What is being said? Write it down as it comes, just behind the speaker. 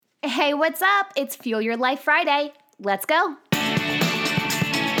Hey, what's up? It's Fuel Your Life Friday. Let's go.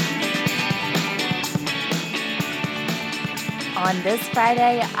 On this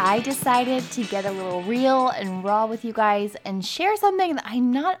Friday, I decided to get a little real and raw with you guys and share something that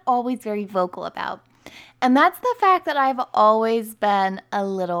I'm not always very vocal about. And that's the fact that I've always been a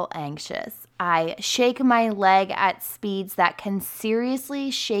little anxious. I shake my leg at speeds that can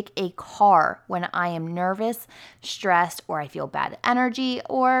seriously shake a car when I am nervous, stressed, or I feel bad energy,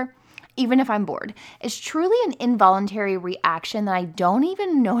 or even if I'm bored. It's truly an involuntary reaction that I don't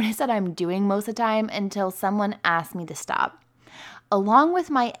even notice that I'm doing most of the time until someone asks me to stop. Along with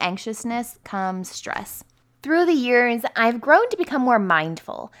my anxiousness comes stress. Through the years, I've grown to become more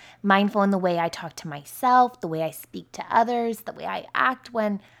mindful in the way I talk to myself, the way I speak to others, the way I act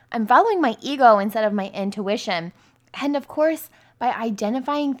when I'm following my ego instead of my intuition, and of course, by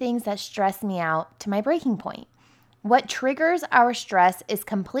identifying things that stress me out to my breaking point. What triggers our stress is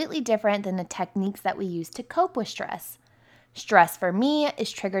completely different than the techniques that we use to cope with stress. Stress for me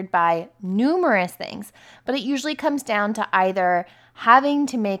is triggered by numerous things, but it usually comes down to either having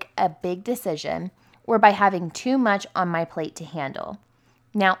to make a big decision or by having too much on my plate to handle.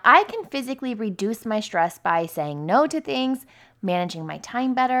 Now, I can physically reduce my stress by saying no to things, managing my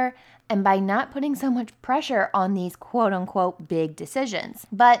time better, and by not putting so much pressure on these quote-unquote big decisions.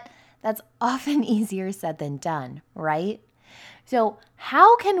 But that's often easier said than done, right? So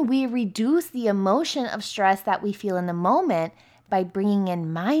how can we reduce the emotion of stress that we feel in the moment by bringing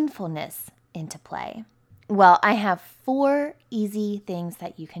in mindfulness into play? Well, I have 4 easy things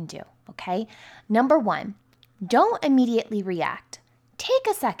that you can do, okay? Number 1, don't immediately react. Take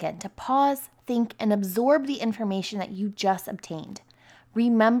a second to pause, think, and absorb the information that you just obtained.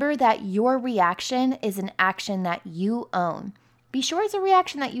 Remember that your reaction is an action that you own. Be sure it's a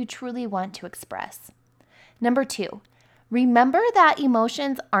reaction that you truly want to express. Number 2, remember that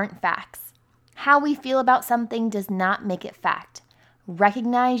emotions aren't facts. How we feel about something does not make it fact.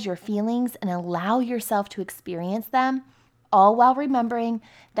 Recognize your feelings and allow yourself to experience them, all while remembering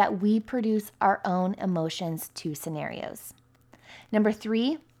that we produce our own emotions to scenarios. Number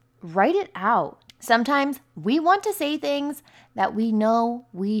 3, write it out. Sometimes we want to say things that we know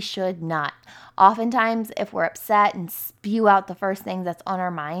we should not. Oftentimes, if we're upset and spew out the first thing that's on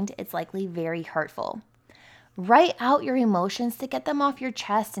our mind, it's likely very hurtful. Write out your emotions to get them off your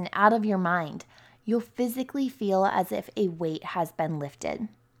chest and out of your mind. You'll physically feel as if a weight has been lifted.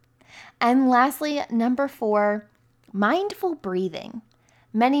 And lastly, number 4, mindful breathing.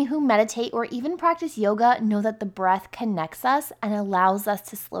 Many who meditate or even practice yoga know that the breath connects us and allows us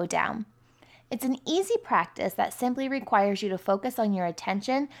to slow down. It's an easy practice that simply requires you to focus on your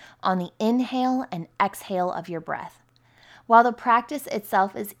attention on the inhale and exhale of your breath. While the practice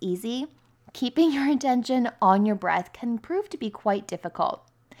itself is easy, keeping your attention on your breath can prove to be quite difficult.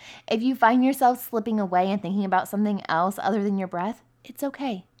 If you find yourself slipping away and thinking about something else other than your breath, it's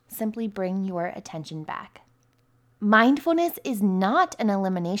okay. Simply bring your attention back. Mindfulness is not an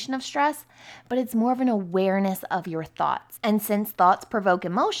elimination of stress, but it's more of an awareness of your thoughts. And since thoughts provoke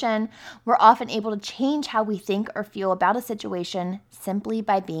emotion, we're often able to change how we think or feel about a situation simply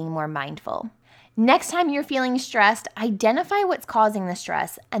by being more mindful. Next time you're feeling stressed, identify what's causing the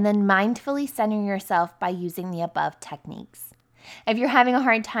stress and then mindfully center yourself by using the above techniques. If you're having a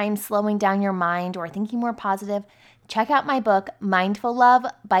hard time slowing down your mind or thinking more positive, check out my book, Mindful Love,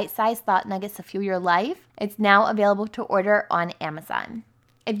 Bite-Sized Thought Nuggets to Fuel Your Life. It's now available to order on Amazon.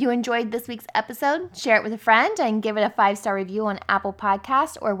 If you enjoyed this week's episode, share it with a friend and give it a 5-star review on Apple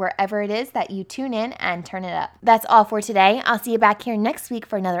Podcasts or wherever it is that you tune in and turn it up. That's all for today. I'll see you back here next week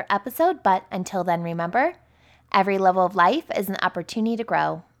for another episode, but until then, remember, every level of life is an opportunity to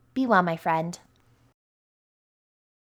grow. Be well, my friend.